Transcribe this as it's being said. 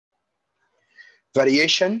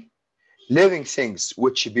Variation, living things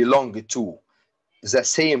which belong to the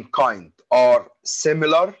same kind are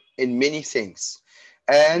similar in many things,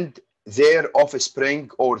 and their offspring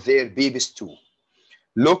or their babies too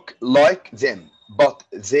look like them, but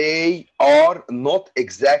they are not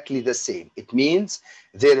exactly the same. It means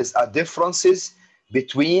there is a differences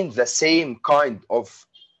between the same kind of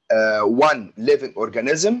one living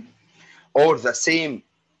organism or the same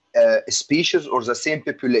species or the same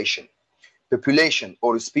population. Population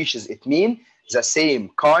or species, it means the same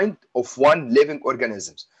kind of one living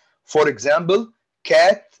organisms. For example,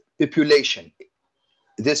 cat population.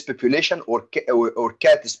 This population or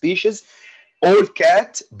cat species, all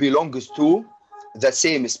cat belongs to the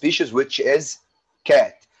same species, which is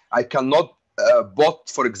cat. I cannot put,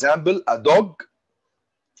 for example, a dog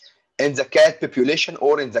in the cat population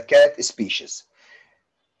or in the cat species.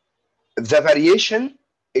 The variation,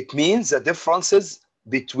 it means the differences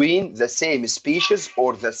between the same species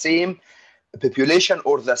or the same population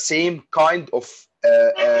or the same kind of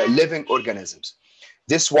living organisms.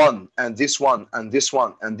 This one and this one and this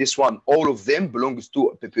one and this one, all of them belongs to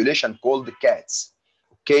a population called cats.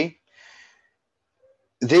 Okay,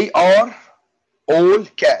 they are all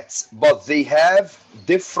cats, but they have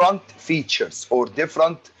different features or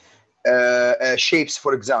different shapes.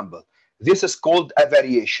 For example, this is called a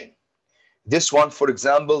variation. This one, for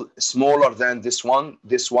example, smaller than this one.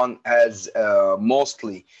 This one has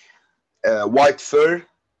mostly white fur.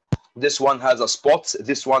 This one has a spots.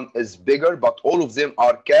 This one is bigger, but all of them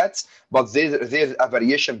are cats. But there's a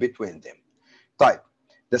variation between them. Type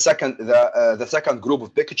the second group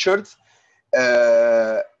of pictures,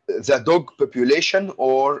 the dog population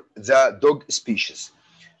or the dog species.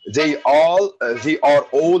 They are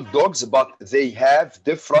all dogs, but they have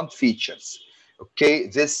different features. Okay,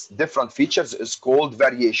 this different features is called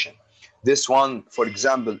variation. This one, for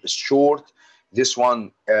example, is short. This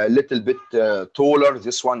one a little bit taller.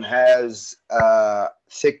 This one has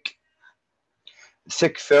thick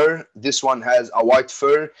fur. This one has a white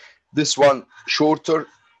fur. This one shorter.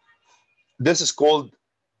 This is called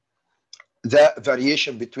the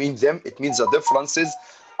variation between them. It means the differences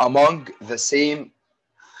among the same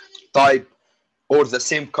type or the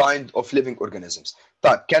same kind of living organisms.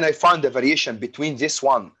 But can I find the variation between this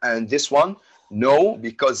one and this one? No,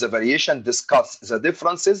 because the variation discuss the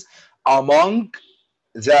differences among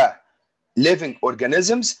the living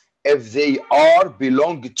organisms if they are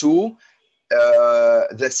belong to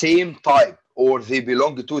the same type or they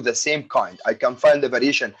belong to the same kind. I can find the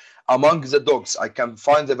variation among the dogs. I can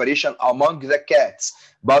find the variation among the cats,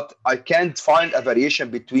 but I can't find a variation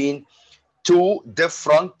between two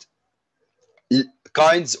different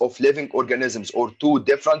kinds of living organisms or two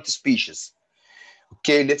different species.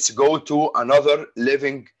 Okay, let's go to another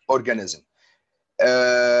living organism.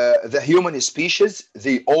 The human species,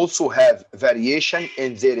 they also have variation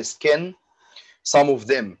in their skin. Some of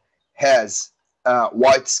them has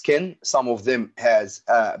white skin, some of them has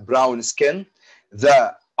brown skin.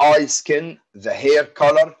 The eye skin, the hair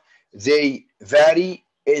color, they vary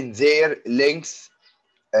in their length,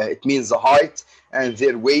 it means the height, and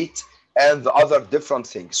their weight, and the other different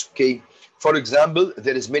things. Okay, for example,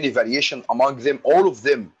 there is many variation among them. All of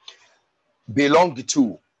them belong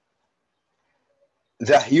to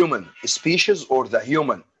the human species or the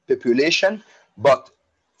human population, but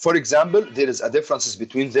for example, there is a differences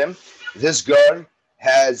between them. This girl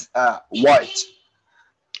has a white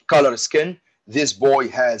color skin. This boy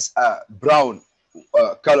has a brown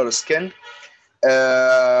color skin.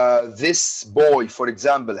 This boy, for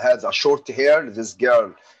example, has a short hair. This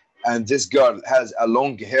girl has a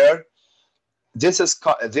long hair. This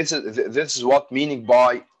is what meaning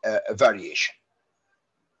by variation.